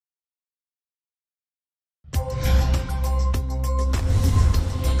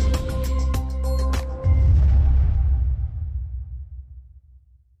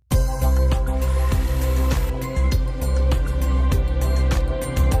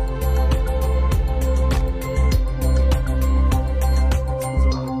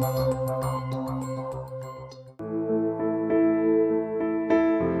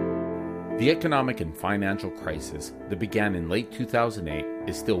The economic and financial crisis that began in late 2008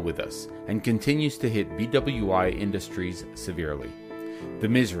 is still with us and continues to hit BWI industries severely. The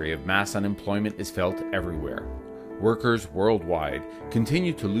misery of mass unemployment is felt everywhere. Workers worldwide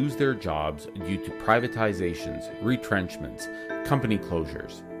continue to lose their jobs due to privatizations, retrenchments, company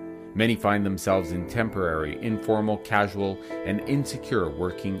closures. Many find themselves in temporary, informal, casual, and insecure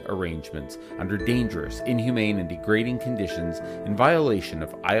working arrangements under dangerous, inhumane, and degrading conditions in violation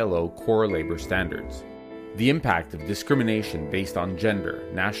of ILO core labor standards. The impact of discrimination based on gender,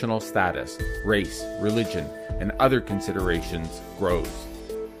 national status, race, religion, and other considerations grows.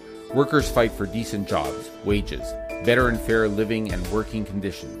 Workers fight for decent jobs, wages, better and fair living and working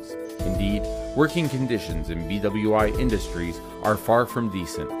conditions. Indeed, working conditions in BWI industries are far from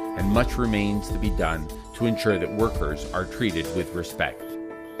decent, and much remains to be done to ensure that workers are treated with respect.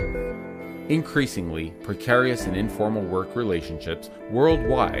 Increasingly, precarious and informal work relationships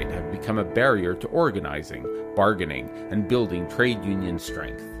worldwide have become a barrier to organizing, bargaining, and building trade union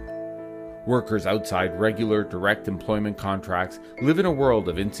strength. Workers outside regular direct employment contracts live in a world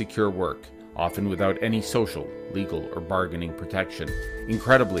of insecure work, often without any social, legal, or bargaining protection.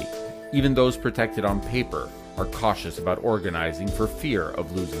 Incredibly, even those protected on paper are cautious about organizing for fear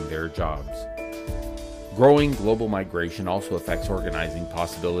of losing their jobs. Growing global migration also affects organizing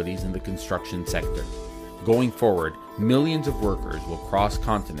possibilities in the construction sector. Going forward, millions of workers will cross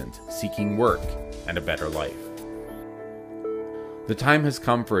continents seeking work and a better life. The time has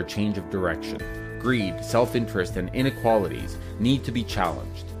come for a change of direction. Greed, self-interest, and inequalities need to be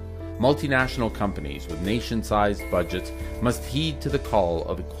challenged. Multinational companies with nation-sized budgets must heed to the call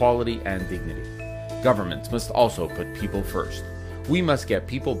of equality and dignity. Governments must also put people first. We must get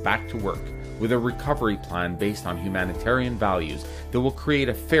people back to work with a recovery plan based on humanitarian values that will create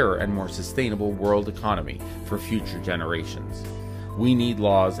a fairer and more sustainable world economy for future generations. We need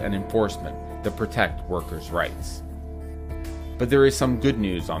laws and enforcement that protect workers' rights. But there is some good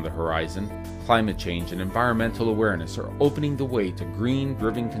news on the horizon. Climate change and environmental awareness are opening the way to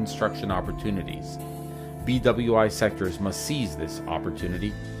green-driven construction opportunities. BWI sectors must seize this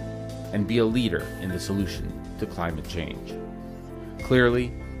opportunity and be a leader in the solution to climate change.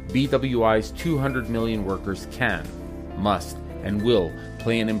 Clearly, BWI's 200 million workers can, must, and will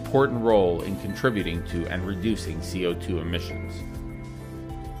play an important role in contributing to and reducing CO2 emissions.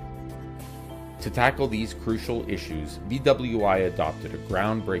 To tackle these crucial issues, BWI adopted a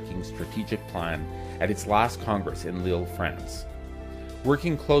groundbreaking strategic plan at its last Congress in Lille, France.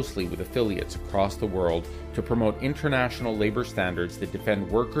 Working closely with affiliates across the world to promote international labor standards that defend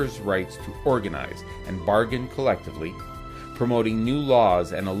workers' rights to organize and bargain collectively, promoting new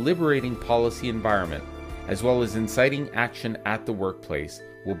laws and a liberating policy environment, as well as inciting action at the workplace,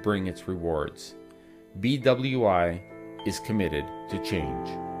 will bring its rewards. BWI is committed to change.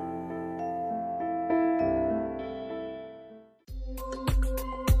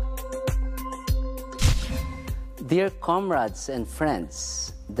 Dear comrades and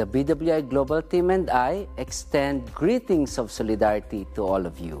friends, the BWI Global Team and I extend greetings of solidarity to all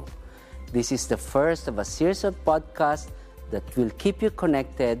of you. This is the first of a series of podcasts that will keep you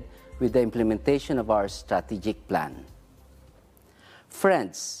connected with the implementation of our strategic plan.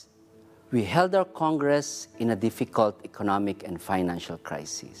 Friends, we held our Congress in a difficult economic and financial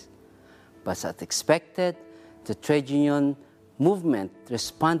crisis. But as expected, the trade union movement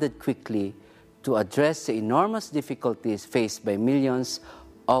responded quickly to address the enormous difficulties faced by millions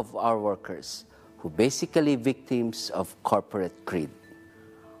of our workers, who basically victims of corporate greed.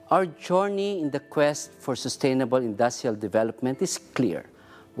 Our journey in the quest for sustainable industrial development is clear.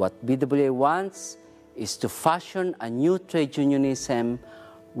 What BWA wants is to fashion a new trade unionism,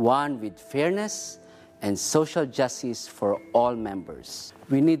 one with fairness and social justice for all members.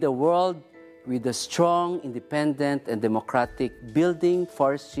 We need a world with a strong, independent, and democratic building,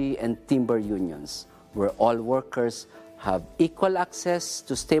 forestry, and timber unions, where all workers have equal access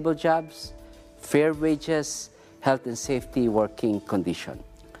to stable jobs, fair wages, health and safety working conditions.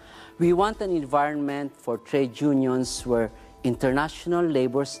 We want an environment for trade unions where international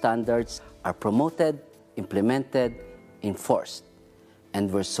labor standards are promoted, implemented, enforced,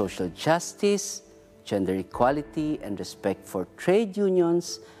 and where social justice, gender equality, and respect for trade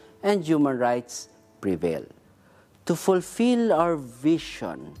unions and human rights prevail. To fulfill our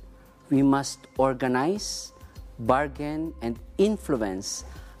vision, we must organize, bargain, and influence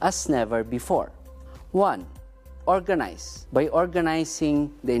as never before. 1. Organize. By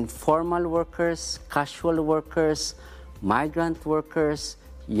organizing the informal workers, casual workers, migrant workers,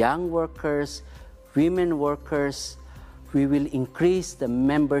 young workers, women workers, we will increase the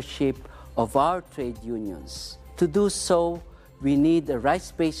membership of our trade unions. To do so, we need a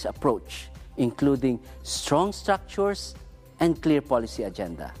rights-based approach including strong structures and clear policy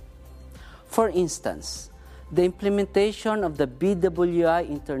agenda. For instance, the implementation of the BWI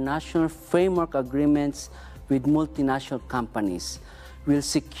international framework agreements with multinational companies will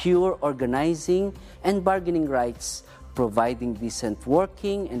secure organizing and bargaining rights, providing decent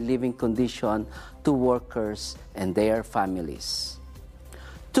working and living conditions to workers and their families.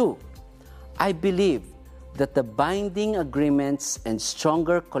 2. I believe that the binding agreements and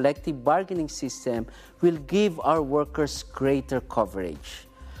stronger collective bargaining system will give our workers greater coverage.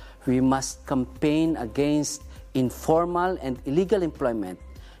 We must campaign against informal and illegal employment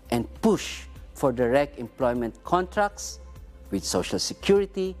and push for direct employment contracts with Social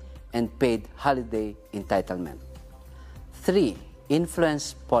Security and paid holiday entitlement. 3.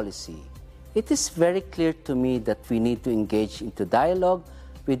 Influence policy. It is very clear to me that we need to engage into dialogue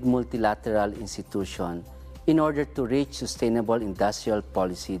with multilateral institutions in order to reach sustainable industrial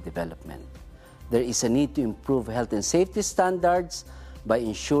policy development. There is a need to improve health and safety standards by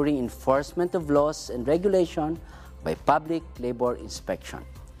ensuring enforcement of laws and regulation by public labor inspection.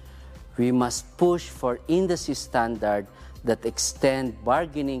 We must push for industry standards that extend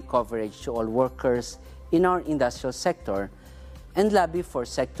bargaining coverage to all workers in our industrial sector and lobby for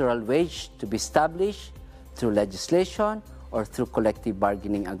sectoral wage to be established through legislation or through collective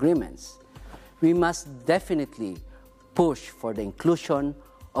bargaining agreements. We must definitely push for the inclusion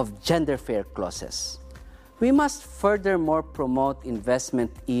of gender fair clauses. We must furthermore promote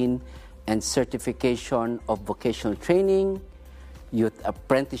investment in and certification of vocational training, youth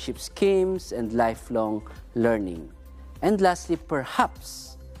apprenticeship schemes, and lifelong learning. And lastly,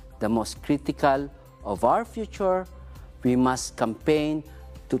 perhaps the most critical of our future, we must campaign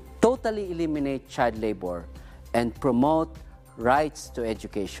to totally eliminate child labor and promote rights to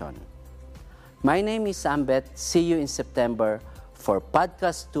education. My name is Ambet. See you in September for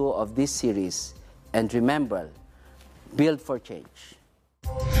podcast 2 of this series. And remember, build for change.